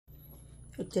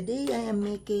So today I am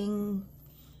making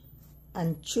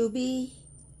anchovy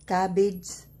cabbage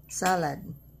salad.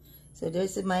 So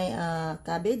there's my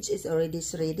cabbage is already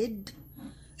shredded.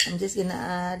 I'm just gonna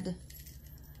add,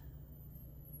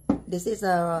 this is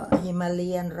a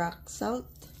Himalayan rock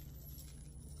salt,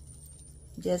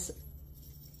 just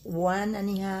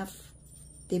 1.5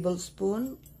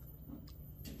 tablespoon.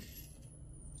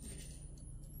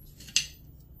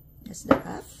 That's the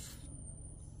half.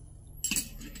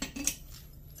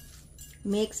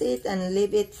 Mix it and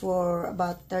leave it for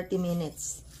about 30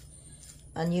 minutes,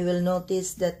 and you will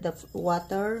notice that the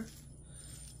water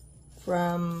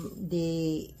from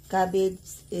the cabbage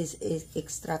is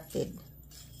extracted.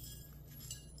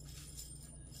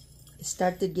 It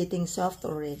started getting soft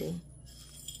already.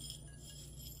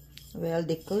 Well,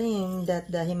 they claim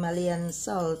that the Himalayan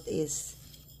salt is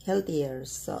healthier,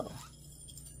 so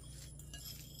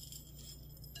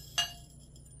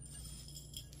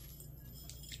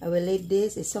I will leave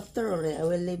this. It's softer already. I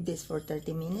will leave this for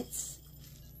 30 minutes.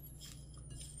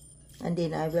 And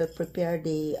then I will prepare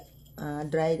the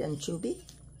dried anchovy.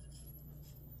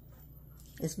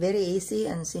 It's very easy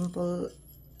and simple.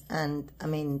 And I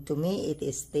mean, to me, it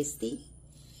is tasty.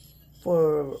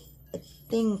 I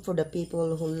think for the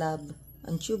people who love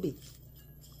anchovy.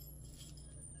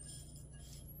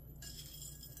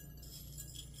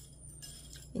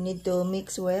 You need to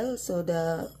mix well so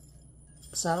the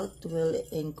salt will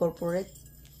incorporate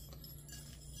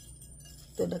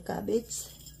to the cabbage.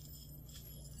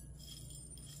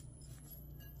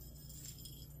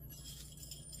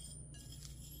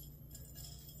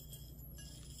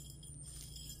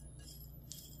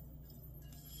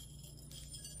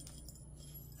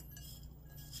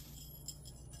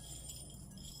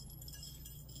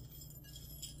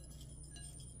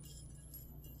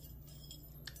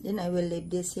 Then I will leave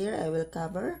this here. I will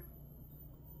cover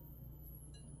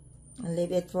and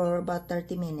leave it for about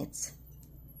 30 minutes.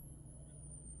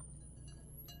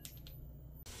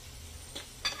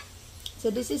 So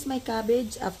this is my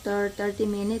cabbage after 30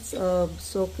 minutes of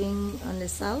soaking on the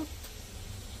salt.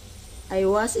 I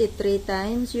wash it 3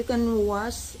 times. You can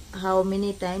wash how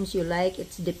many times you like.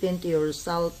 It's depend to your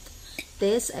salt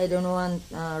taste. I don't want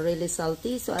really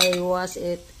salty, so I wash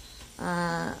it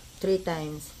 3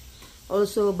 times.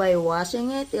 Also, by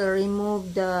washing it, it'll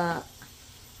remove the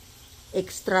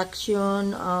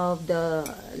extraction of the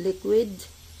liquid,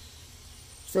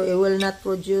 so it will not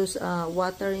produce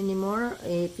water anymore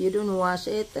if you don't wash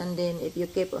it, and then if you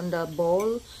keep on the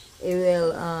bowl, it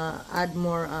will add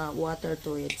more water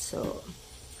to it. So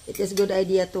it is a good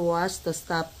idea to wash to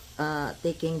stop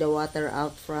taking the water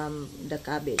out from the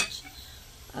cabbage.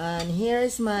 And here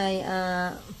is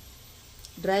my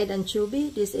dried anchovy.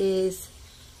 This is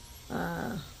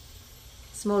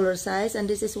smaller size, and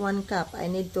this is 1 cup. I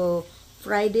need to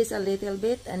fry this a little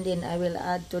bit, and then I will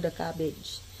add to the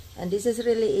cabbage. And this is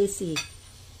really easy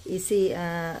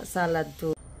salad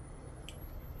too.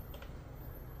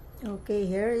 Okay,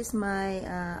 here is my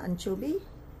anchovy.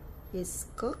 It's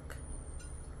cooked,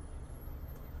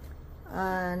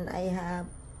 and I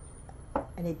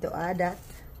need to add that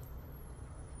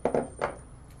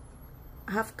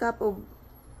half cup of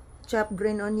chopped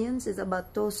green onions. Is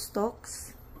about 2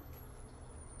 stalks.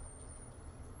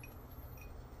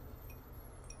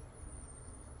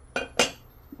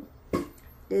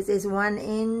 This is 1.5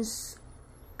 inches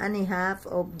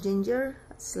of ginger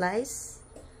slice,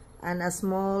 and a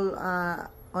small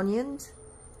onion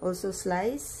also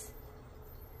slice.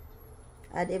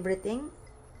 Add everything.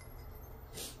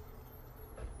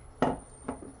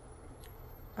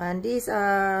 And these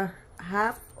are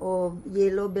half of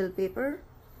yellow bell pepper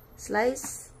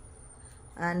slice,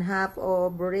 and half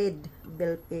of red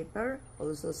bell pepper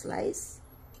also slice.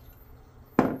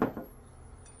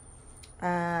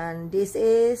 And this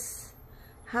is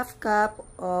half cup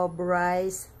of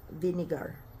rice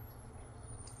vinegar.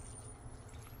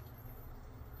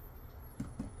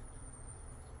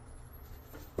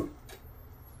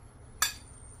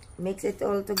 Mix it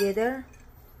all together.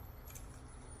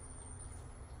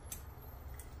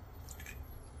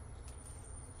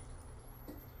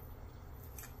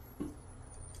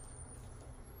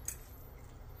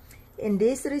 In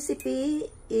this recipe,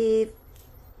 if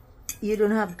you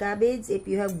don't have cabbage, if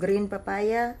you have green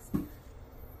papaya,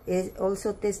 it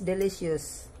also tastes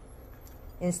delicious.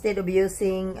 Instead of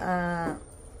using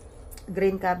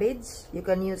green cabbage, you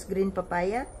can use green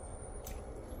papaya.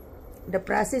 The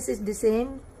process is the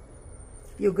same.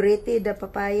 You grated the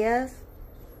papaya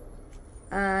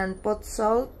and put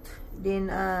salt,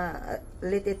 then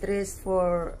let it rest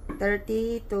for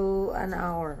 30 to an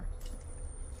hour.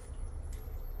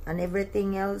 And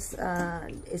everything else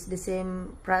is the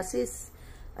same process.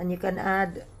 and you can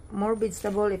add more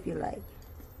vegetable if you like.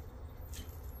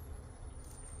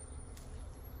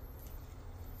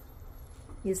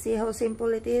 You see how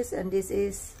simple it is, and this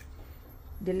is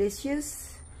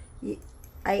delicious.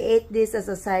 I ate this as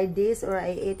a side dish, or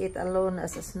I ate it alone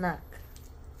as a snack.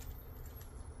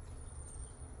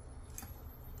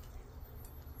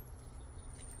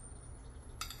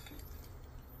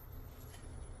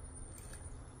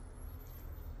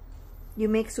 You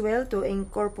mix well to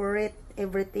incorporate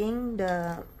everything,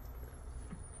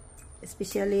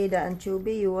 especially the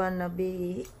anchovy. You wanna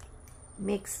be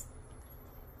mixed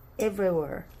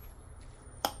everywhere,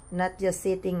 not just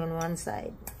sitting on one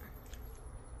side.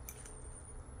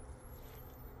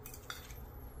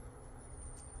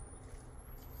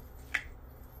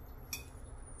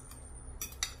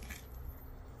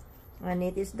 When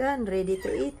it is done, ready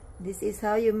to eat, this is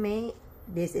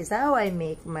how I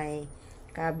make my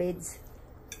cabbage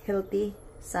healthy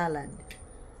salad.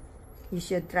 You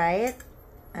should try it,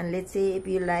 and let's see if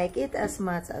you like it as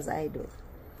much as I do.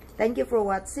 Thank you for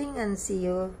watching, and see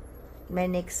you in my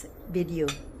next video.